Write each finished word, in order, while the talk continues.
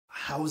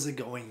How's it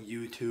going,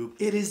 YouTube?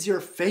 It is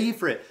your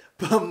favorite,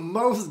 but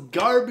most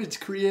garbage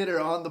creator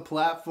on the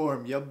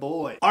platform, ya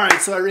boy. Alright,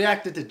 so I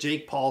reacted to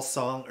Jake Paul's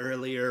song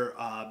earlier,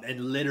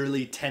 and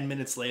literally 10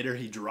 minutes later,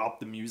 he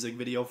dropped the music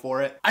video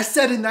for it. I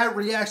said in that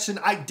reaction,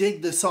 I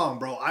dig the song,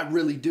 bro. I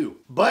really do.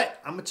 But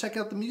I'm gonna check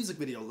out the music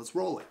video. Let's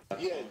roll it.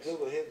 Yeah,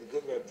 Google hit the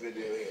good rap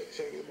video here.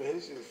 Check it, man.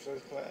 This is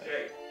first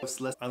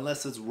class.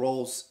 Unless it's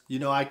Rolls. You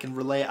know, I can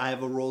relate. I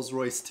have a Rolls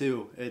Royce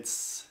too.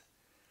 It's...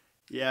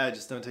 yeah, I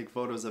just don't take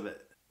photos of it.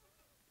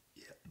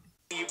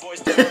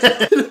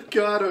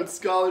 God, on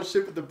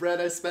scholarship with the bread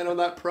I spent on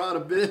that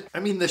Prada bit. I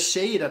mean, the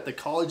shade at the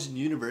college and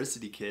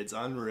university kids,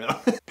 unreal.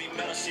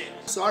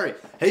 Sorry,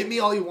 hate me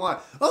all you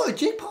want. Oh,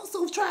 Jake Paul's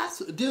so trash.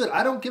 Dude,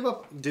 I don't give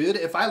up. Dude,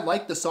 if I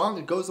like the song,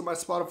 it goes on my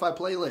Spotify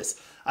playlist.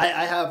 I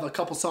have a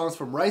couple songs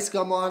from Rice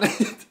Gum on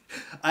it.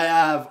 I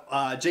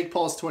have Jake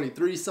Paul's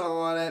 23 song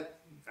on it.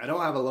 I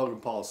don't have a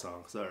Logan Paul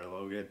song. Sorry,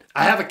 Logan.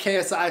 I have a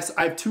KSI.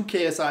 I have 2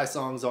 KSI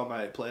songs on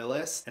my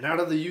playlist. And out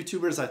of the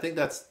YouTubers, I think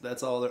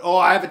that's all there. Oh,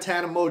 I have a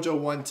Tana Mojo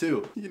one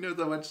too. You know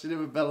that much shit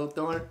with Bella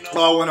Thorne?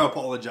 Oh, I want to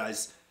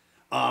apologize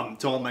to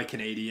all my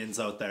Canadians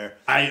out there.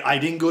 I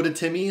didn't go to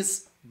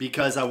Timmy's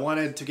because I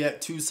wanted to get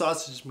 2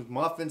 sausage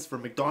McMuffins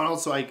from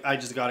McDonald's, so I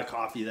just got a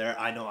coffee there.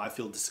 I know, I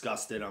feel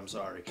disgusted. I'm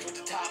sorry. With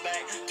the top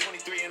back,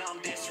 23 and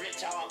I'm this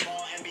rich. I'm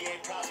all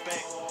NBA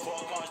prospect.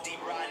 4 cars deep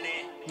riding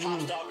in.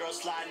 Pop star girl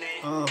sliding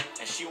in.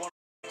 And she want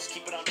to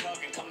keep it on truck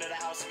and come to the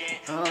house again.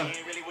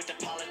 Ain't really with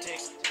the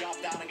politics.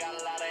 Dropped out and got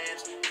a lot of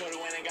M's. Could've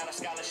went and got a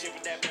scholarship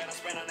with that bread I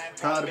spent on that.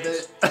 Proud of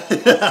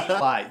it.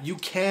 Lie. You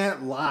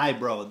can't lie,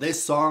 bro.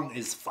 This song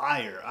is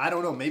fire. I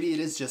don't know. Maybe it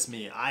is just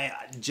me. I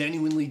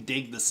genuinely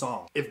dig the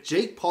song. If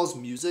Jake Paul's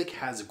music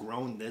has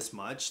grown this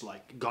much,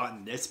 like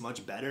gotten this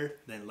much better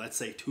than, let's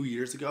say, 2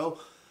 years ago,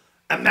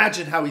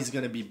 imagine how he's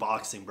gonna be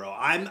boxing, bro.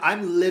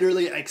 I'm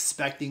literally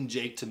expecting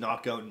Jake to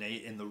knock out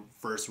Nate in the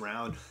first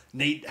round.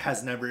 Nate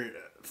has never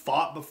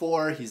fought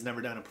before. He's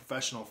never done a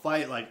professional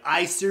fight. Like,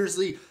 I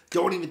seriously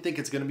don't even think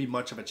it's gonna be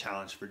much of a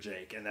challenge for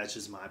Jake, and that's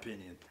just my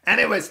opinion.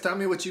 Anyways, tell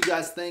me what you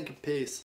guys think. Peace.